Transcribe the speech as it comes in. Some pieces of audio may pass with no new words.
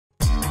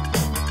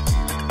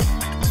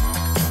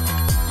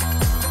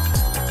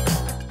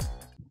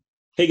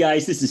Hey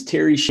guys, this is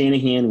Terry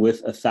Shanahan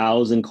with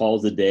 1,000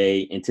 Calls a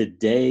Day. And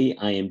today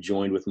I am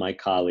joined with my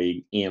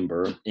colleague,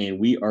 Amber, and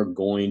we are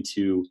going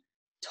to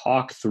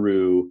talk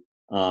through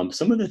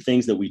some of the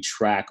things that we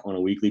track on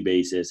a weekly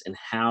basis and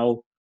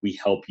how we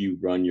help you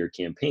run your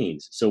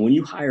campaigns. So when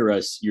you hire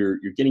us, you're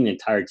getting an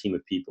entire team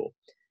of people.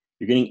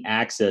 You're getting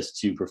access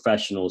to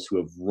professionals who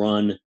have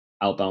run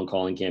outbound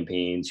calling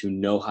campaigns, who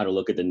know how to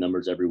look at the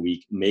numbers every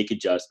week, make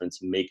adjustments,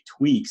 make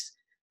tweaks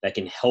that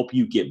can help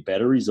you get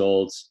better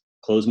results,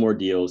 close more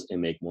deals, and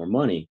make more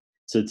money.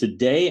 So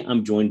today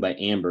I'm joined by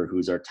Amber,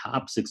 who's our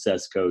top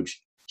success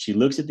coach. She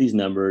looks at these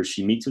numbers,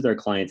 she meets with our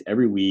clients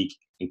every week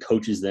and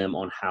coaches them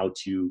on how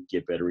to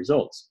get better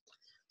results.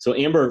 So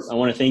Amber, I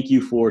want to thank you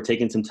for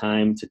taking some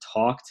time to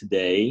talk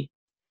today.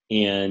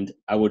 And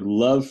I would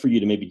love for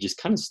you to maybe just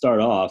kind of start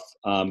off,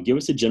 give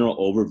us a general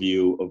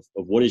overview of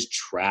what is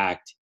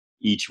tracked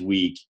each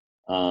week.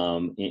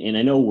 And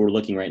I know we're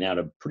looking right now at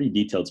a pretty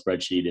detailed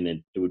spreadsheet,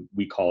 and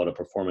we call it a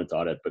performance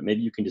audit, but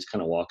maybe you can just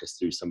kind of walk us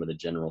through some of the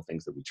general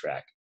things that we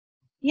track.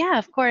 Yeah,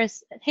 of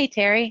course. Hey,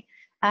 Terry.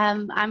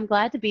 I'm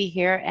glad to be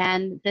here,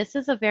 and this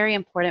is a very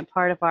important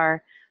part of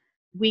our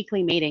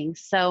weekly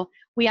meetings. So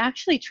we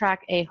actually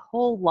track a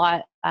whole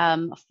lot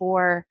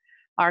for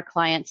our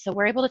clients. So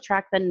we're able to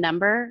track the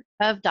number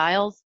of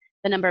dials,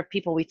 the number of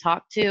people we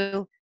talk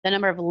to, the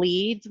number of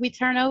leads we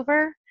turn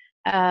over,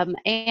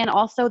 and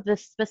also the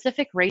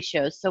specific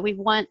ratios. So we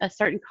want a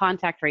certain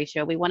contact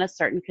ratio, we want a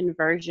certain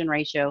conversion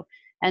ratio,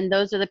 and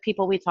those are the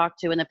people we talk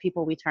to and the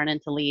people we turn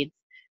into leads.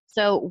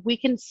 So we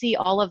can see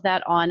all of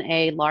that on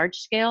a large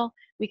scale.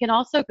 We can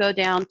also go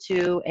down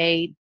to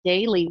a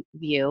daily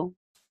view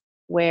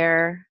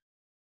where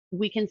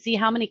we can see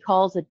how many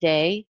calls a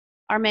day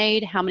are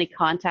made, how many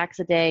contacts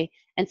a day,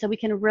 and so we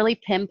can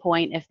really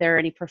pinpoint if there are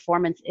any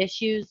performance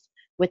issues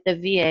with the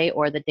VA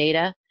or the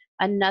data.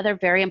 Another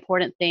very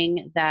important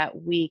thing that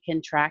we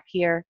can track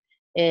here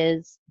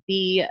is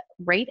the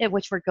rate at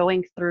which we're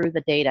going through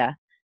the data.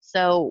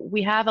 So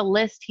we have a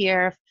list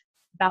here of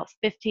about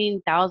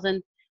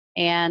 15,000,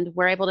 and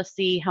we're able to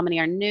see how many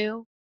are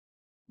new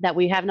that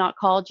we have not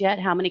called yet,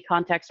 how many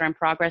contacts are in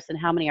progress, and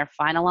how many are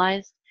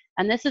finalized.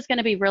 And this is going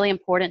to be really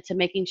important to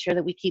making sure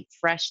that we keep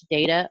fresh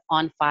data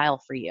on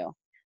file for you,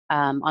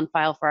 on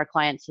file for our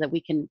clients, so that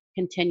we can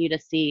continue to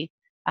see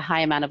a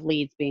high amount of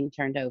leads being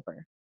turned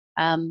over.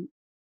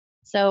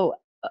 So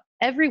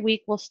every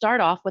week we'll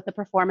start off with a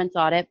performance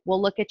audit.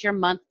 We'll look at your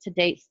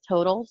month-to-date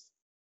totals.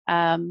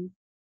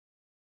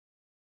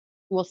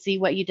 We'll see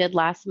what you did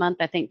last month.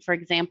 I think, for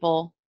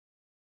example,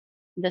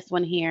 this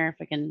one here, if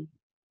I can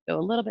go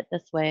a little bit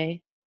this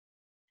way,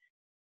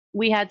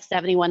 we had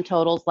 71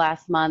 totals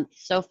last month.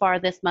 So far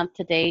this month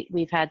to date,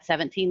 we've had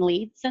 17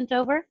 leads sent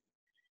over.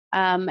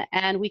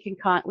 And we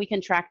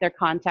can track their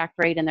contact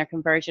rate and their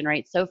conversion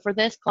rate. So for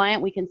this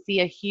client, we can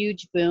see a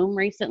huge boom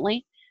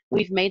recently.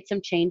 We've made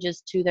some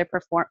changes to their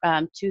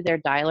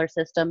dialer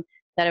system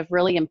that have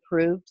really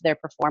improved their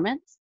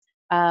performance.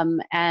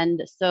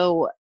 And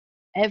so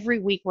every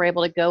week we're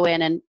able to go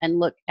in and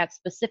look at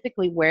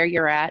specifically where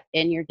you're at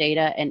in your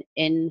data and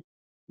in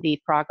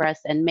the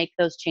progress and make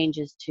those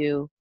changes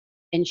to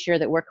ensure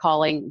that we're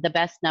calling the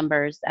best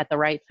numbers at the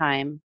right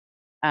time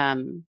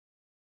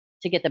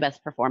to get the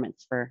best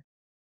performance for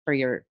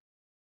your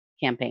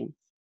campaigns.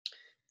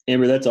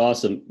 Amber, that's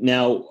awesome.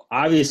 Now,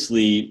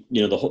 obviously,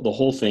 the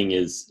whole thing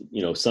is,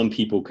 some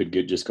people could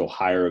just go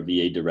hire a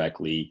VA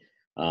directly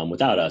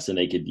without us, and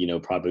they could,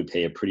 probably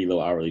pay a pretty low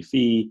hourly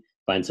fee,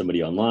 find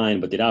somebody online,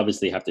 but they'd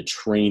obviously have to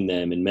train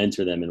them and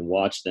mentor them and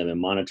watch them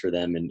and monitor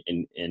them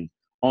and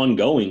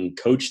ongoing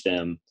coach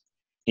them.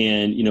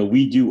 And,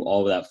 we do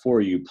all of that for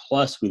you.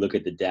 Plus we look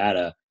at the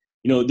data.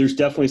 There's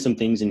definitely some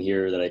things in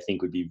here that I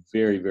think would be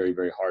very, very,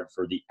 very hard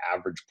for the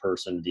average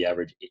person, the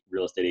average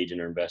real estate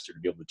agent or investor to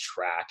be able to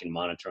track and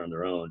monitor on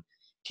their own.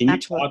 Can you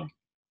talk,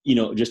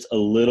 Absolutely. just a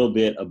little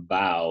bit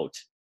about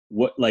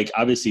what, like,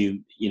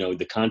 obviously,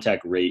 the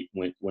contact rate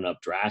went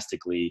up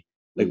drastically.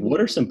 Like, Mm-hmm. what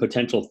are some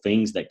potential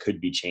things that could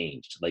be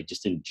changed? Like,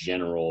 just in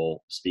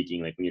general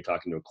speaking, like when you're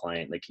talking to a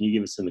client, like, can you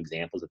give us some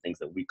examples of things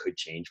that we could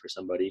change for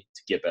somebody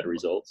to get better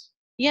results?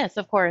 Yes,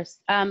 of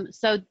course.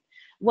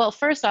 Well,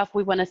 first off,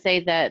 we want to say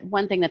that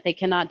one thing that they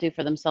cannot do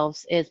for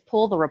themselves is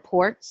pull the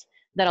reports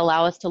that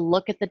allow us to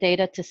look at the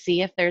data to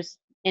see if there's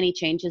any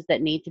changes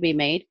that need to be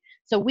made.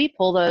 So we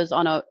pull those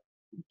on a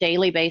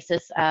daily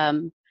basis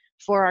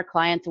for our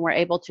clients, and we're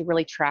able to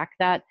really track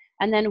that.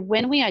 And then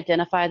when we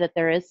identify that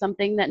there is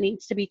something that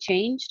needs to be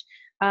changed,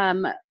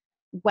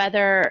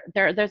 whether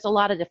there's a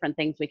lot of different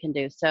things we can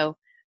do. So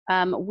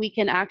we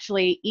can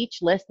actually, each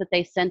list that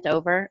they sent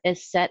over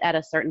is set at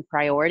a certain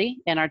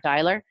priority in our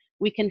dialer.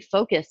 We can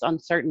focus on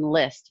certain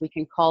lists. We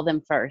can call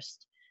them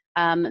first.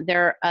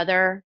 There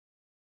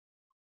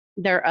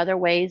are other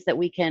ways that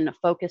we can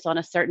focus on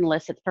a certain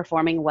list that's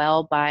performing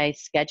well by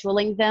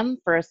scheduling them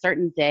for a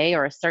certain day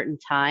or a certain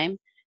time,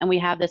 and we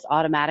have this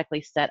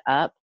automatically set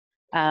up.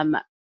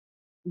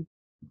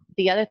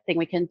 The other thing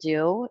we can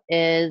do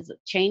is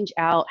change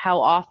out how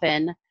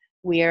often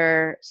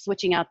we're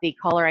switching out the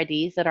caller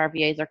IDs that our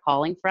VAs are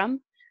calling from.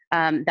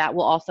 That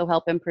will also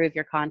help improve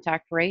your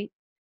contact rate.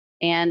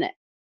 And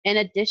in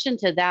addition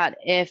to that,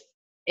 if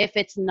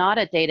it's not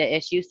a data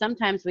issue,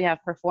 sometimes we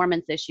have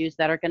performance issues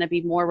that are going to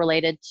be more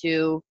related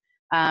to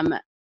a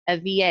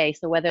VA.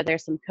 So whether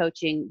there's some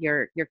coaching,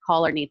 your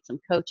caller needs some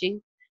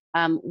coaching.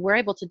 We're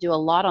able to do a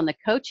lot on the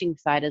coaching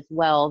side as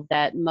well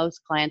that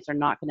most clients are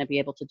not going to be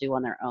able to do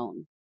on their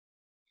own.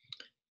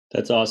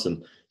 That's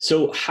awesome.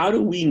 So how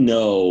do we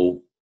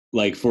know,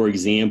 like, for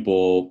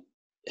example,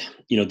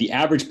 the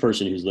average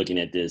person who's looking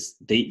at this,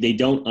 they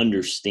don't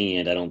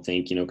understand, I don't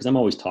think, because I'm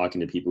always talking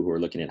to people who are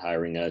looking at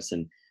hiring us,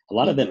 and a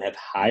lot of them have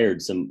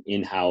hired some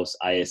in-house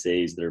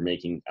ISAs that are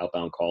making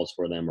outbound calls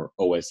for them, or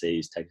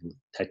OSAs,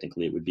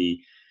 technically it would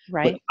be.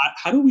 Right. But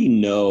how do we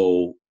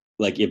know,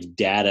 like, if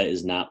data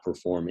is not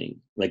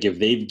performing? Like, if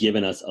they've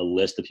given us a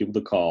list of people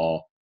to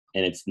call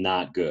and it's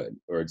not good,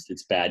 or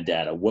it's bad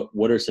data,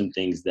 what are some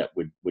things that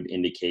would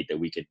indicate that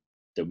we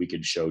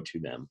could show to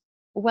them?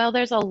 Well,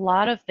 there's a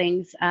lot of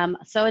things.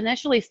 So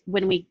initially,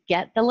 when we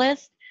get the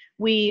list,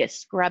 we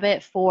scrub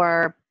it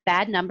for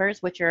bad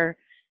numbers, which are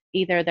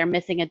either they're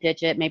missing a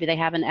digit, maybe they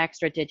have an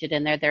extra digit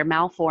in there, they're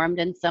malformed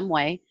in some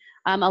way.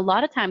 A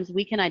lot of times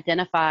we can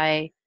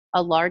identify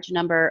a large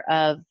number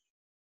of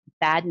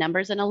bad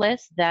numbers in a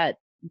list that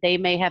they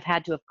may have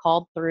had to have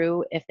called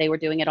through if they were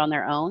doing it on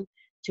their own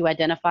to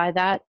identify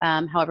that.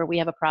 However, we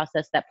have a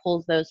process that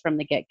pulls those from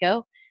the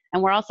get-go,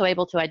 and we're also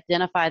able to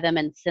identify them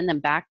and send them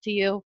back to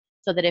you,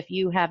 so that if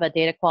you have a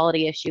data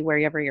quality issue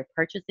wherever you're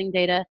purchasing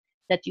data,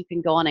 that you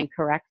can go on and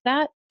correct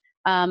that.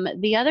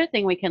 The other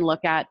thing we can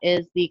look at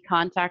is the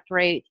contact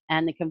rate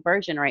and the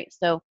conversion rate.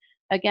 So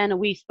again,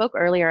 we spoke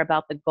earlier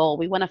about the goal.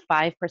 We want a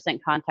 5%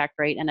 contact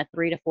rate and a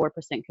 3 to 4%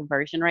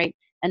 conversion rate,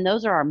 and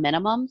those are our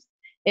minimums.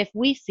 If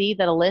we see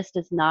that a list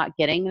is not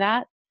getting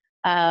that,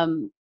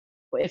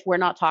 if we're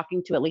not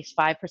talking to at least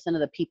 5%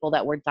 of the people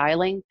that we're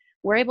dialing,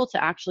 we're able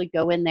to actually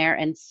go in there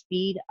and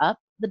speed up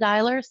the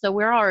dialer. So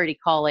we're already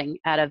calling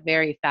at a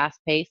very fast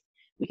pace.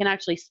 We can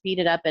actually speed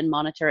it up and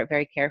monitor it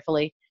very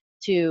carefully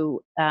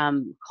to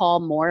call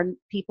more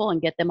people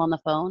and get them on the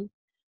phone.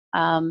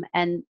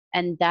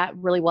 And that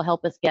really will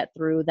help us get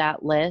through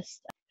that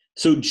list.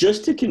 So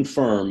just to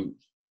confirm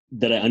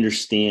that I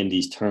understand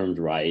these terms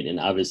right, and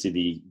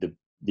obviously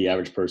the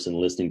average person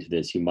listening to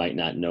this who might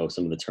not know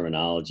some of the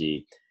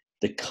terminology,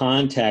 the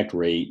contact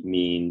rate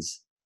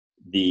means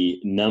the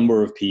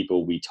number of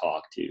people we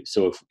talk to.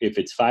 So if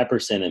it's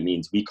 5%, it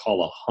means we call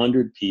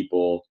 100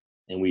 people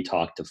and we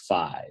talk to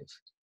 5.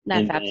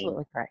 That's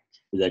absolutely correct.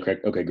 Is that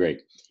correct? Okay,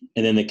 great.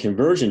 And then the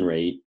conversion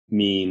rate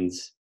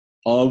means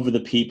of the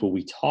people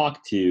we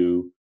talk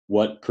to,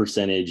 what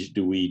percentage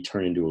do we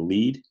turn into a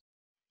lead?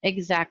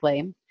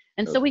 Exactly.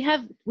 And so we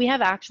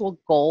have actual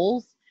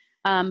goals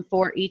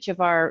for each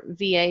of our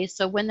VAs.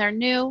 So when they're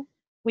new,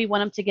 we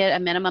want them to get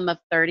a minimum of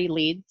 30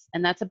 leads,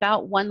 and that's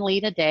about 1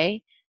 lead a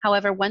day.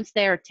 However, once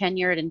they are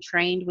tenured and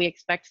trained, we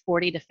expect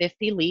 40 to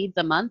 50 leads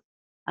a month,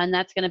 and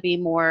that's going to be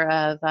more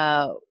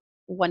of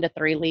 1 to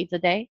 3 leads a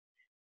day.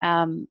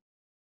 And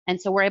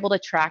so we're able to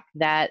track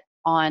that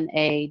on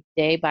a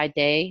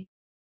day-by-day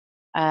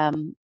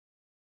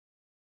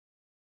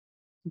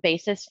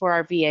basis for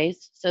our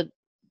VAs. So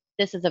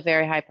this is a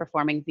very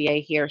high-performing VA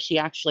here. She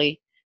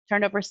actually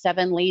turned over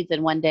 7 leads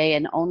in one day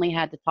and only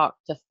had to talk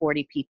to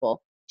 40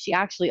 people. She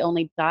actually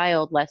only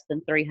dialed less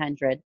than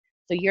 300.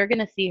 So you're going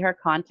to see her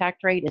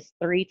contact rate is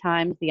 3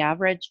 times the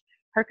average.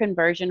 Her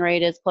conversion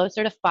rate is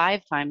closer to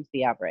 5 times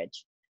the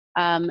average.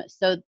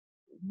 So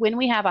when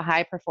we have a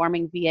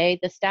high-performing VA,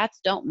 the stats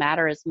don't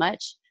matter as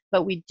much,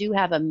 but we do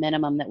have a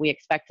minimum that we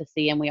expect to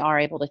see, and we are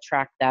able to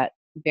track that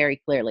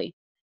very clearly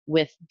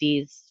with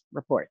these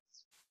reports.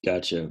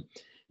 Gotcha.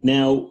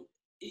 Now,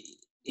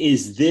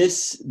 does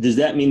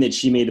that mean that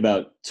she made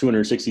about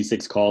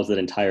 266 calls that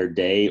entire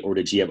day, or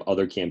did she have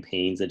other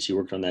campaigns that she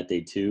worked on that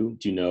day too?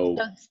 Do you know?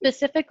 So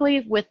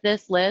specifically with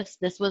this list,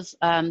 this was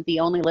the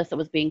only list that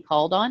was being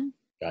called on.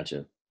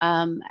 Gotcha.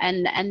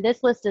 And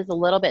this list is a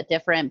little bit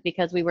different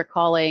because we were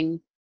calling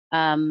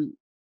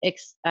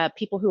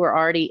people who are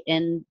already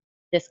in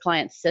this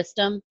client's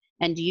system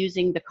and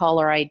using the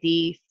caller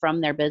ID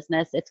from their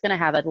business. It's going to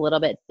have a little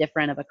bit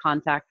different of a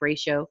contact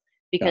ratio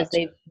because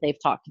Gotcha.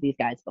 they've talked to these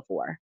guys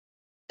before.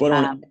 But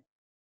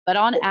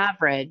on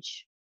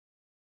average,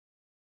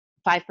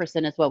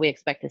 5% is what we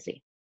expect to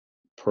see.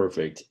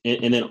 Perfect.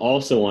 And then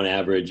also on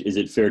average, is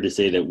it fair to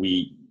say that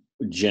we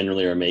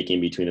generally are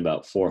making between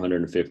about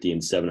 450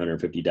 and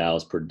 750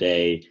 dials per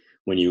day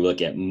when you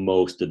look at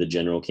most of the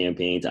general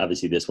campaigns?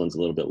 Obviously, this one's a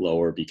little bit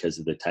lower because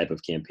of the type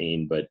of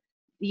campaign, but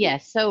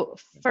yes. So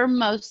for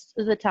most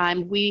of the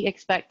time, we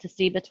expect to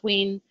see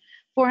between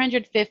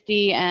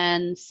 450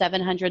 and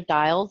 700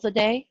 dials a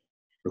day.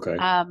 okay.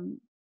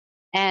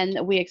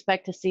 And we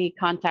expect to see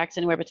contacts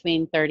anywhere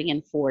between 30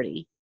 and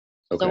 40.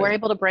 Okay. So we're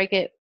able to break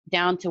it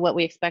down to what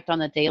we expect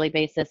on a daily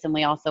basis, and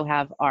we also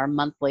have our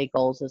monthly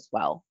goals as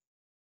well.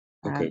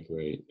 Okay,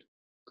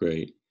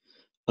 great.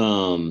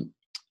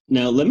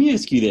 Now let me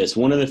ask you this.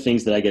 One of the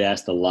things that I get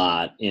asked a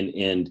lot,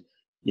 and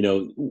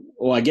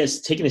I guess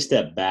taking a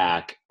step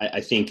back,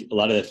 I think a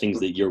lot of the things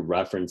that you're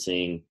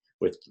referencing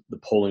with the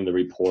pulling the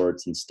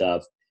reports and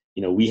stuff,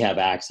 we have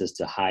access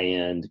to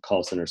high-end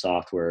call center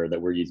software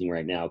that we're using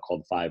right now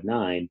called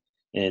Five9.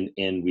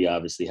 And we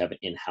obviously have an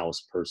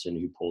in-house person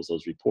who pulls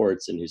those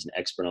reports and who's an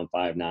expert on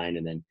Five9,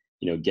 and then,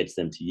 gets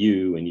them to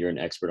you, and you're an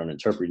expert on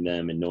interpreting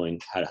them and knowing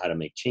how to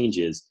make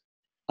changes.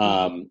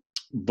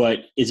 But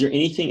is there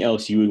anything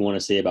else you would want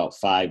to say about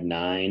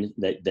Five9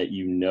 that that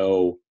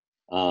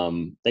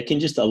can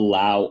just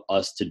allow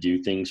us to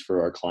do things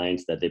for our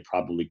clients that they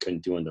probably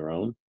couldn't do on their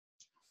own?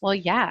 Well,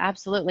 yeah,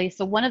 absolutely.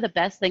 So one of the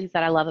best things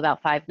that I love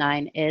about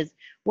Five9 is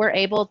we're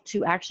able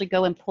to actually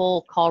go and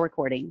pull call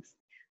recordings.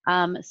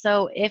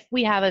 So if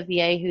we have a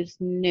VA who's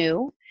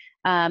new,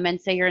 and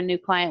say you're a new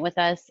client with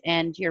us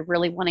and you're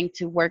really wanting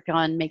to work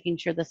on making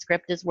sure the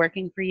script is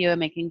working for you and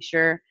making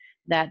sure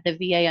that the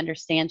VA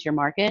understands your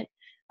market.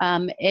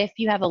 If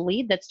you have a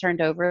lead that's turned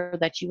over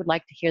that you would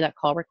like to hear that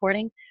call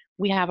recording,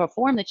 we have a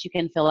form that you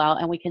can fill out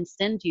and we can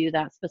send you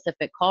that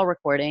specific call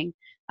recording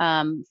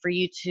for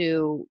you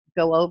to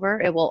go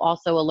over. It will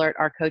also alert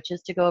our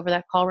coaches to go over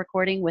that call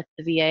recording with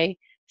the VA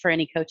for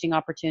any coaching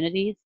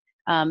opportunities.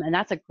 And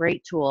that's a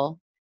great tool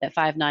that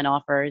Five9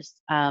 offers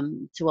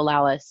to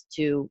allow us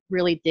to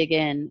really dig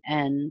in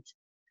and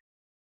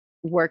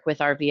work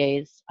with our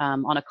VAs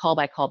on a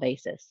call-by-call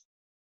basis.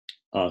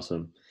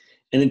 Awesome.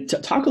 And then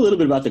talk a little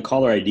bit about the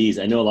caller IDs.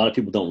 I know a lot of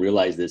people don't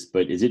realize this,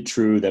 but is it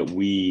true that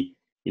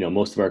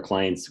most of our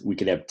clients, we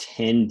could have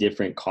 10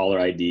 different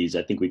caller IDs.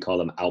 I think we call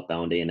them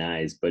outbound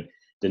ANIs, but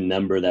the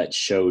number that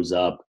shows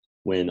up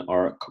when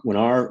our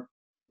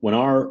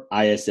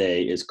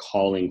ISA is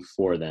calling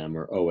for them,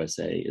 or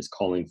OSA is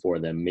calling for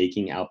them,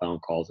 making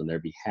outbound calls on their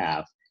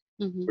behalf.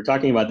 We're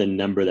talking about the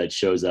number that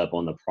shows up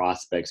on the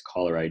prospect's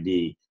caller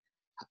ID.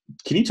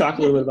 Can you talk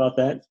a little bit about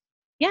that?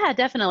 Yeah,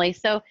 definitely.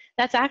 So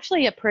that's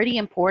actually a pretty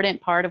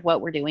important part of what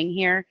we're doing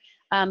here.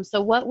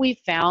 So what we've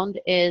found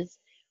is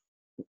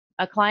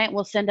a client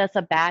will send us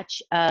a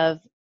batch of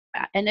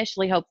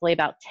initially, hopefully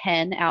about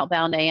 10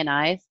 outbound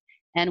ANIs,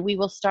 and we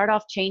will start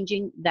off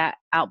changing that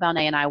outbound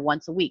ANI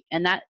once a week.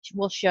 And that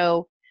will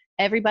show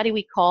everybody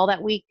we call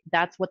that week,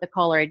 that's what the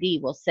caller ID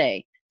will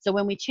say. So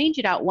when we change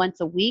it out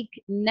once a week,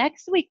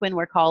 next week when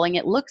we're calling,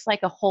 it looks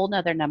like a whole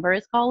nother number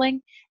is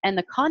calling and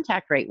the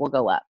contact rate will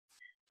go up.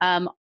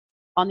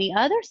 On the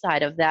other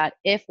side of that,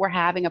 if we're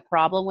having a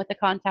problem with the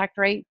contact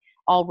rate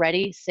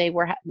already, say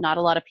not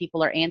a lot of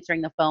people are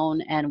answering the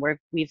phone and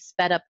we've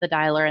sped up the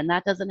dialer and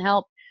that doesn't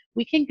help,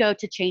 we can go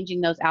to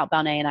changing those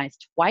outbound ANIs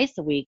twice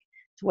a week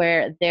to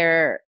where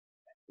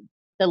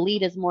the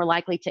lead is more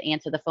likely to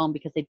answer the phone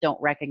because they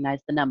don't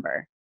recognize the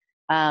number.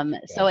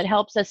 So it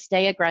helps us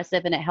stay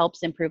aggressive and it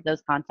helps improve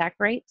those contact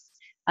rates.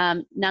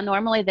 Now,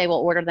 normally they will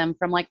order them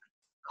from like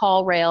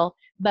CallRail,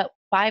 but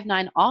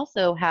Five9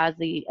 also has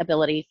the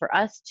ability for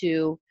us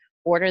to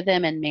order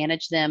them and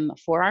manage them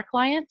for our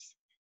clients.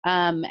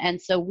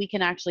 And so we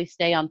can actually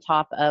stay on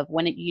top of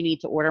when you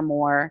need to order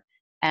more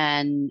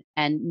and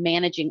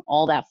managing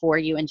all that for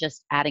you and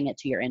just adding it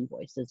to your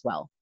invoice as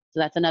well. So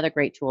that's another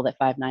great tool that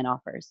Five9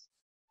 offers.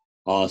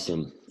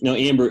 Awesome. Now,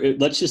 Amber,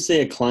 let's just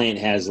say a client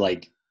has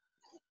like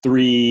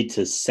 3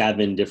 to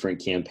 7 different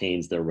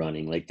campaigns they're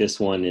running. Like this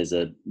one is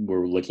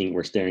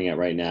we're staring at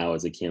right now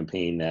as a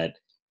campaign that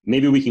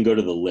maybe we can go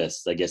to the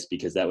list, I guess,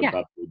 because that would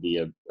probably be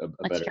a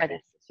Let's better. try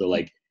this. So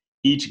like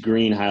each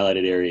green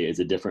highlighted area is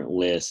a different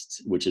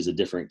list, which is a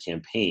different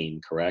campaign,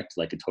 correct?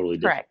 Like a totally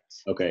different.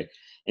 Correct. Okay.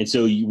 And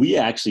so we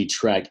actually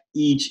track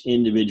each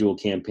individual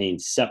campaign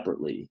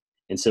separately.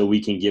 And so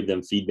we can give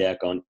them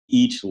feedback on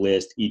each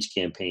list, each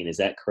campaign. Is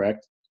that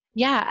correct?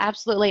 Yeah,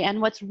 absolutely.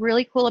 And what's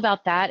really cool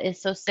about that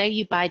is, so say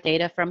you buy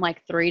data from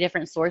like 3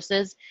 different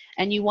sources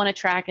and you want to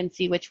track and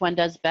see which one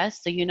does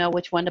best so you know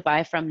which one to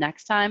buy from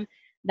next time.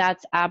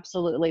 That's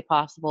absolutely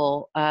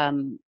possible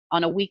on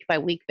a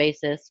week-by-week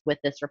basis with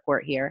this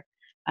report here.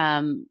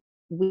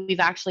 We've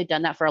actually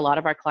done that for a lot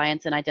of our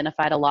clients and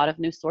identified a lot of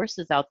new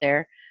sources out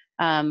there,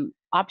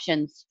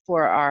 options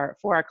for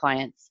our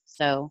clients.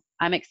 So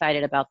I'm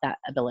excited about that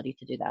ability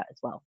to do that as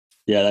well.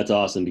 Yeah, that's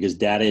awesome because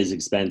data is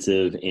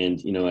expensive.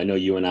 And, I know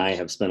you and I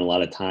have spent a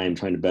lot of time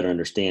trying to better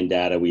understand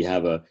data. We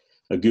have a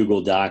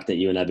Google Doc that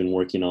you and I have been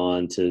working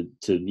on to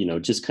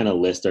just kind of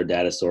list our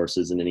data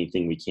sources and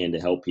anything we can to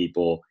help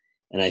people.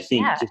 And I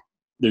think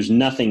there's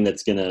nothing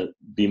that's going to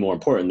be more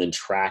important than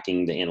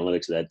tracking the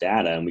analytics of that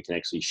data. And we can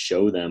actually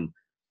show them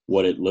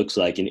what it looks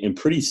like. And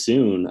pretty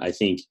soon, I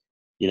think,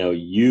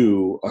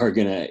 you are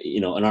going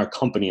to, and our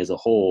company as a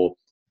whole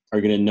are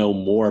going to know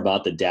more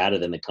about the data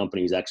than the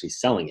company who's actually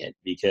selling it.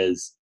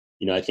 Because,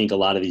 I think a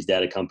lot of these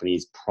data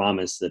companies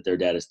promise that their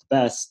data is the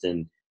best.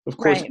 And of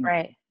course,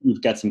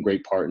 we've got some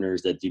great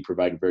partners that do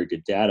provide very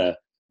good data,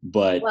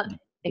 but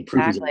the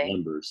proof is in the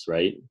numbers,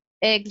 right?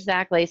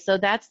 Exactly. So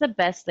that's the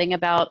best thing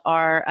about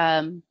our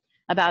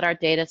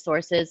data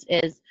sources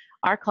is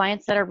our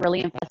clients that are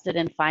really invested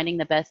in finding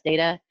the best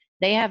data,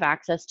 they have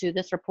access to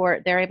this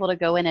report. They're able to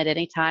go in at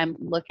any time,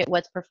 look at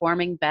what's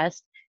performing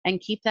best,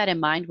 and keep that in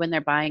mind when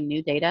they're buying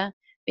new data,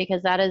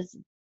 because that is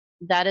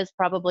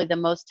probably the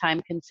most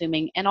time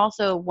consuming and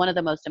also one of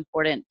the most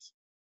important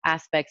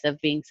aspects of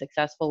being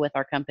successful with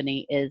our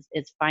company is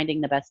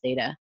finding the best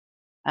data.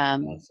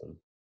 Awesome.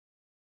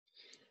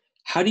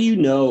 How do you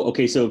know?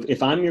 Okay, so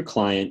if I'm your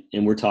client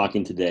and we're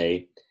talking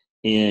today,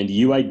 and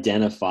you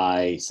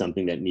identify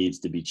something that needs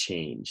to be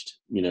changed,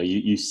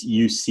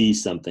 you see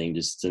something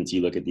just since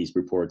you look at these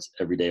reports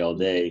every day, all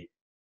day.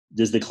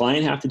 Does the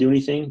client have to do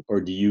anything,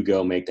 or do you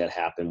go make that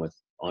happen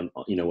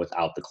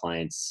without the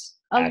client's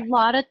A act?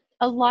 lot of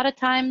a lot of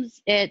times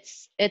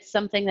it's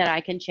something that I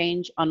can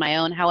change on my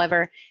own.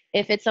 However,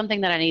 if it's something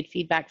that I need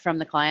feedback from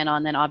the client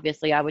on, then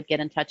obviously I would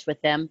get in touch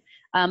with them.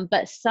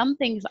 But some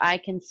things I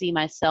can see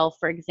myself.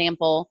 For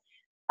example,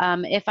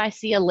 if I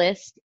see a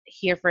list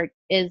here for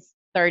is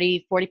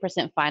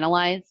 30-40%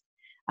 finalized,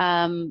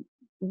 um,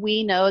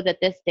 we know that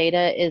this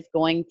data is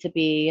going to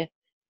be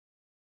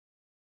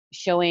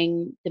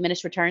showing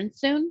diminished returns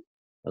soon.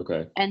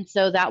 Okay. And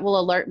so that will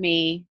alert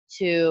me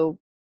to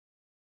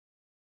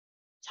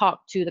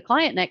talk to the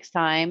client next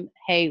time,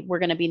 hey, we're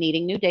going to be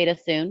needing new data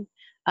soon.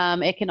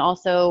 It can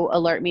also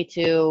alert me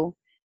to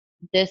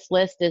this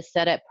list is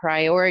set at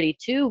priority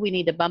 2. We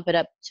need to bump it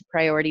up to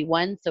priority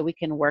 1 so we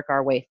can work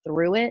our way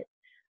through it.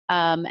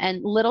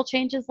 And little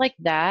changes like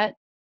that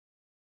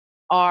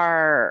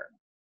are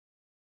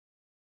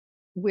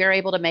we're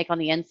able to make on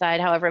the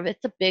inside. However, if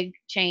it's a big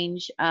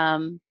change,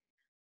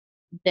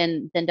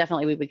 then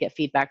definitely we would get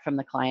feedback from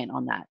the client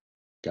on that.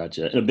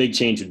 Gotcha. And a big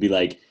change would be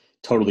like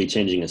totally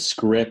changing a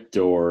script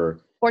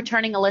or. Or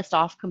turning a list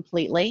off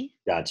completely.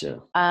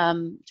 Gotcha.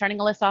 Turning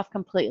a list off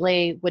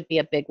completely would be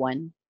a big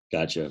one.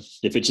 Gotcha.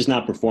 If it's just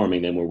not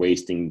performing, then we're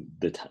wasting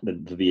the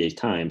VA's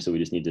time. So we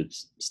just need to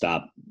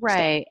stop.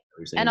 Right.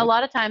 And a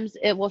lot of times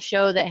it will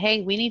show that,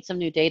 hey, we need some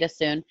new data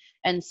soon.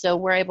 And so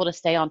we're able to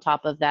stay on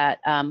top of that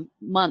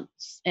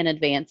months in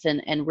advance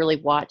and really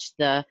watch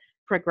the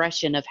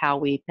progression of how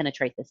we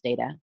penetrate this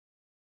data.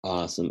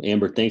 Awesome.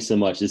 Amber, thanks so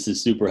much. This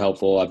is super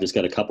helpful. I've just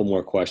got a couple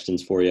more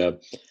questions for you.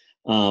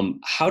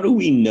 How do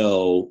we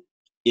know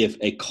if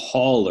a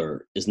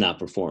caller is not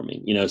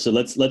performing? So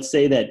let's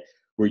say that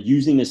we're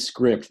using a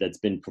script that's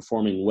been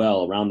performing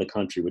well around the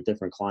country with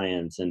different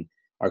clients, and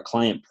our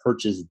client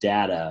purchased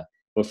data,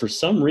 but for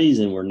some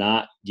reason we're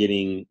not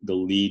getting the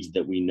leads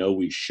that we know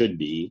we should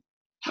be.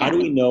 How do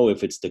we know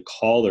if it's the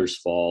caller's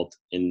fault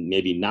and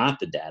maybe not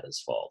the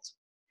data's fault?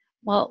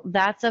 Well,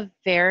 that's a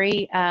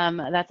very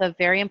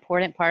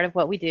important part of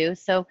what we do.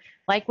 So,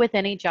 like with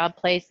any job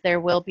place, there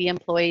will be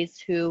employees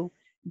who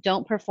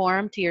don't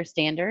perform to your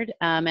standard,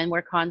 and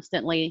we're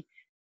constantly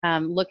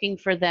looking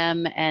for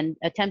them and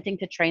attempting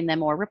to train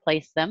them or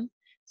replace them.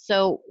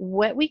 So,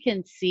 what we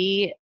can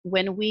see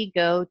when we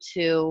go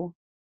to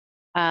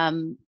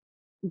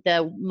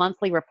the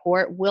monthly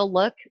report,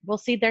 we'll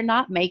see they're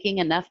not making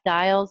enough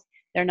dials,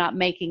 they're not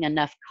making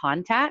enough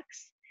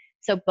contacts.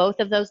 So both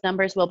of those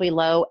numbers will be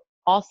low.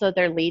 Also,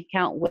 their lead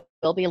count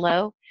will be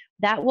low.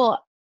 That will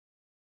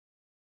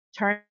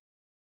turn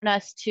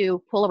us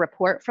to pull a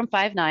report from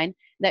Five9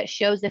 that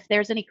shows if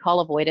there's any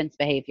call avoidance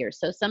behavior.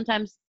 So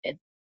sometimes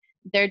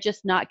they're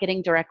just not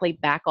getting directly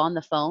back on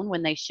the phone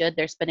when they should.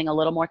 They're spending a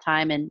little more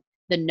time in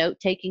the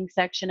note-taking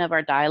section of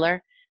our dialer.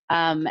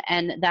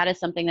 And that is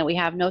something that we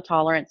have no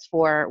tolerance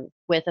for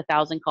with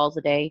 1,000 calls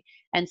a day.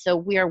 And so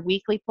we are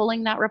weekly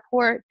pulling that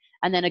report.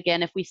 And then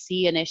again, if we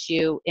see an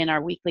issue in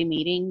our weekly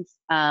meetings,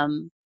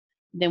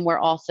 then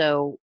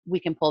we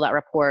can pull that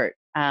report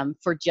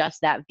for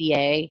just that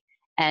VA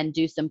and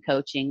do some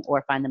coaching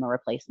or find them a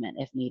replacement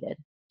if needed.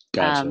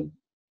 Gotcha.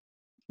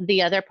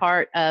 The other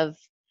part of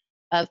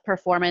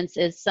performance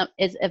is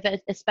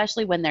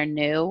especially when they're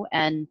new,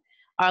 and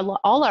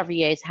all our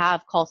VAs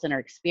have call center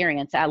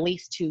experience, at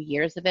least 2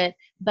 years of it,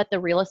 but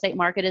the real estate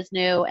market is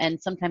new and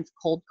sometimes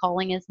cold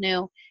calling is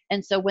new.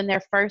 And so when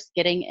they're first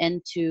getting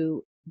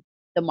into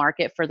the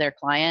market for their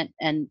client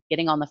and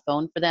getting on the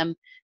phone for them,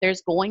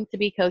 there's going to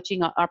be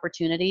coaching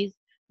opportunities,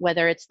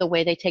 whether it's the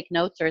way they take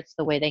notes or it's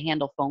the way they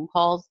handle phone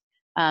calls.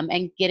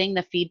 And getting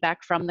the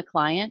feedback from the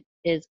client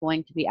is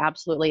going to be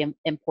absolutely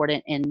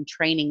important in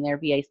training their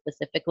VA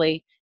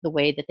specifically the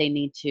way that they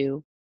need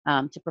to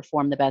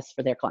perform the best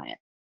for their client.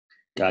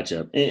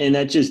 Gotcha. And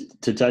that,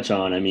 just to touch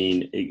on, I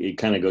mean, it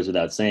kind of goes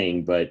without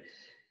saying, but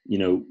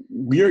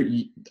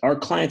our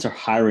clients are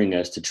hiring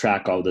us to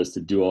track all this,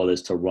 to do all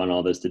this, to run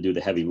all this, to do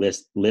the heavy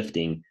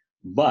lifting.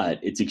 But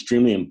it's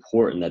extremely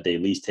important that they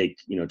at least take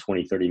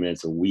 20, 30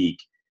 minutes a week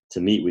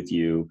to meet with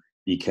you,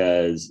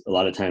 because a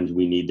lot of times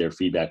we need their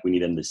feedback. We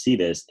need them to see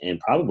this. And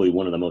probably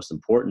one of the most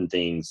important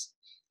things,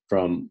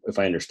 from, if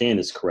I understand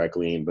this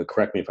correctly, but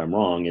correct me if I'm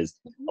wrong, is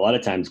a lot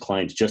of times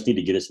clients just need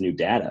to get us new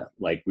data.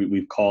 Like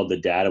we've called the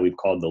data, we've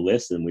called the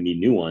list, and we need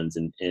new ones.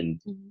 And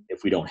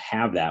if we don't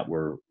have that,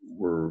 we're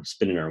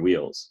spinning our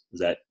wheels. Is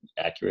that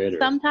accurate? Or?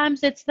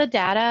 Sometimes it's the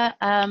data.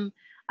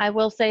 I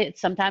will say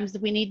sometimes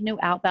we need new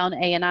outbound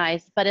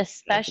ANIs, but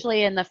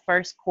especially in the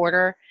first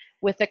quarter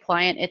with the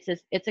client,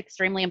 it's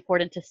extremely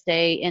important to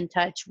stay in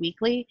touch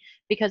weekly,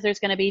 because there's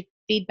going to be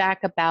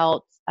feedback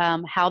about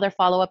how their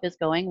follow-up is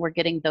going. We're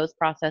getting those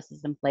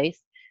processes in place.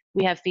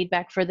 We have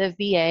feedback for the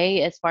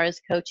VA as far as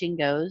coaching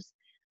goes.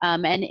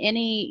 and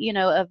any,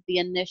 of the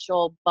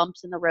initial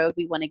bumps in the road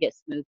we want to get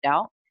smoothed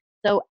out.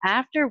 So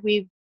after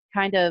we've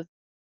kind of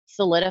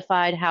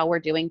solidified how we're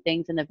doing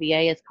things and the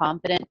VA is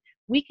confident,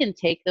 we can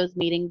take those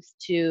meetings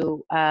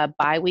to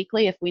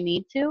biweekly if we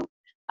need to.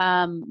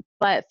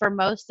 But for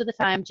most of the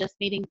time, just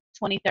meeting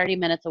 20, 30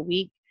 minutes a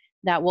week,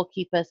 that will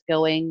keep us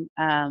going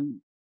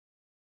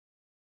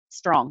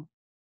strong.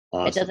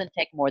 Awesome. It doesn't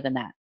take more than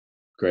that.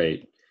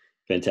 Great.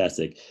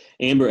 Fantastic.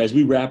 Amber, as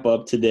we wrap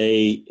up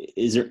today,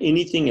 is there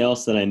anything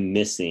else that I'm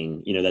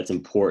missing, that's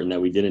important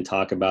that we didn't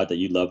talk about that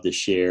you'd love to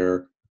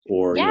share?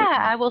 Or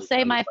I will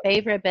say my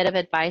favorite bit of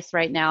advice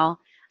right now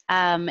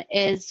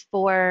is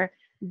for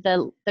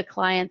the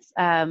clients,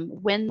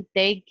 when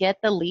they get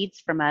the leads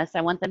from us,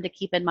 I want them to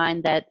keep in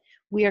mind that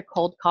we are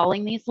cold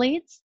calling these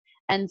leads.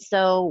 And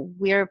so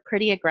we're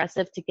pretty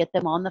aggressive to get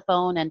them on the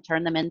phone and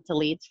turn them into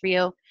leads for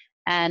you.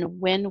 And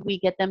when we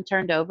get them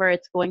turned over,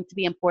 it's going to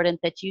be important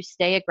that you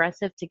stay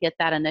aggressive to get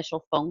that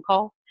initial phone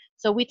call.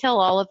 So we tell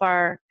all of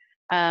our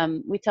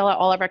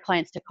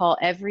clients to call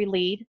every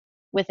lead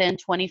within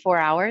 24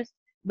 hours.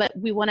 But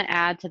we want to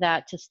add to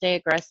that to stay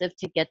aggressive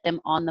to get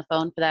them on the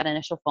phone for that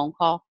initial phone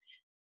call.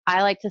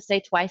 I like to say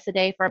twice a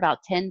day for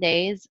about 10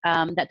 days.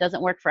 That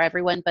doesn't work for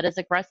everyone, but as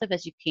aggressive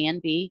as you can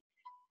be,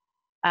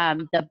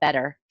 the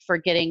better for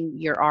getting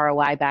your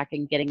ROI back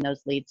and getting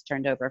those leads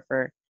turned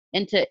over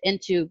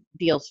into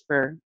deals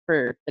for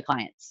the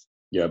clients.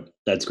 Yep,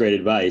 that's great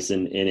advice,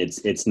 and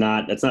that's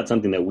not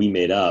something that we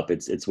made up.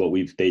 It's what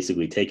we've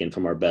basically taken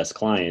from our best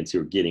clients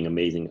who are getting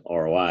amazing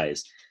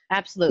ROIs.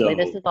 Absolutely,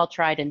 this is all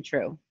tried and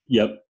true.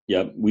 Yep.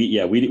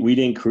 We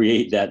didn't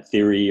create that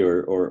theory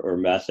or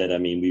method. I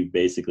mean, we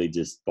basically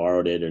just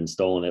borrowed it and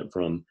stolen it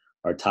from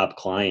our top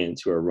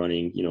clients who are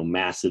running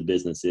massive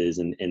businesses,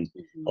 and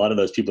a lot of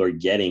those people are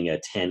getting a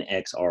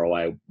 10x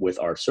ROI with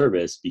our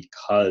service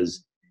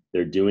because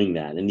they're doing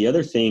that. And the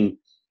other thing,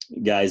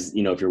 guys,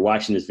 if you're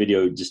watching this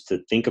video, just to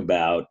think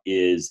about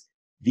is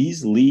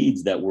these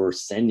leads that we're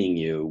sending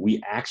you,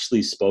 we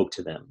actually spoke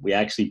to them. We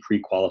actually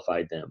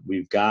pre-qualified them.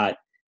 We've got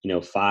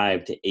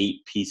 5 to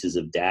 8 pieces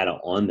of data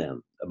on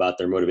them about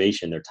their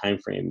motivation, their time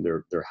frame,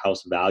 their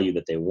house value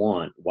that they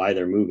want, why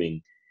they're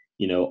moving,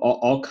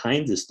 all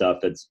kinds of stuff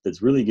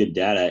that's really good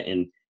data,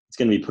 and it's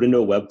going to be put into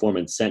a web form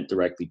and sent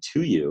directly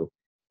to you.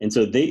 And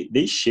so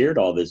they shared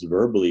all this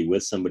verbally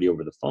with somebody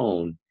over the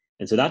phone.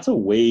 And so that's a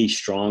way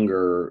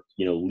stronger,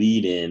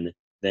 lead in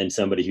than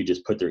somebody who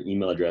just put their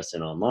email address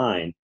in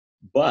online,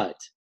 but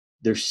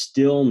you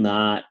still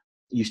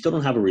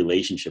don't have a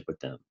relationship with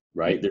them,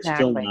 right? Exactly. They're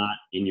still not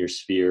in your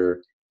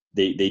sphere.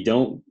 They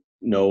don't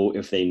know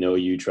if they know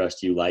you,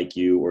 trust you, like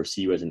you, or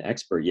see you as an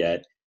expert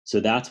yet. So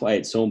that's why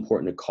it's so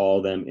important to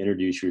call them,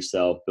 introduce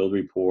yourself, build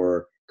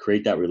rapport,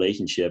 create that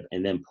relationship,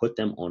 and then put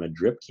them on a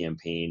drip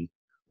campaign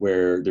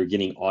where they're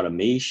getting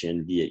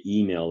automation via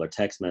email or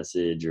text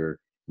message or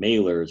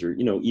mailers or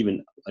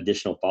even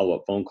additional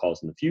follow-up phone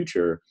calls in the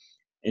future.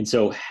 And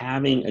so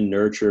having a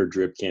nurture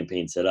drip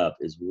campaign set up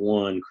is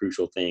one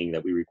crucial thing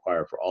that we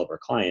require for all of our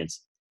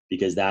clients,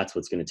 because that's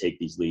what's going to take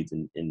these leads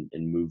and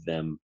move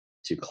them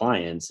to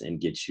clients and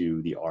get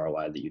you the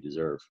ROI that you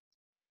deserve.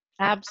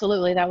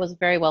 Absolutely. That was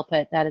very well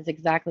put. That is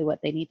exactly what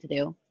they need to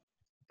do.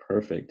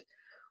 Perfect.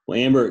 Well,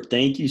 Amber,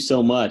 thank you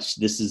so much.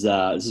 This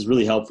is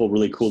really helpful,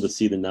 really cool to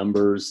see the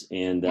numbers.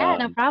 And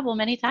no problem.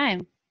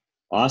 Anytime.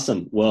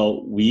 Awesome.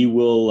 Well, we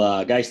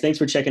will, guys, thanks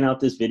for checking out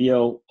this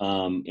video.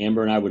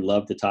 Amber and I would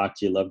love to talk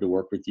to you, love to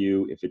work with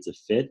you if it's a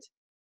fit.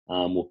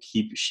 We'll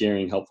keep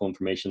sharing helpful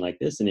information like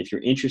this. And if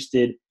you're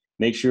interested,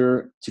 make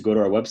sure to go to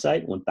our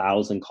website,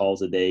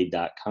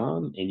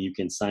 1000callsaday.com, and you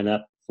can sign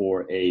up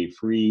for a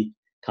free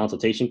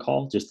consultation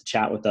call just to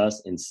chat with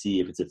us and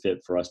see if it's a fit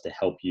for us to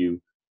help you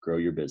grow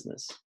your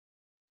business.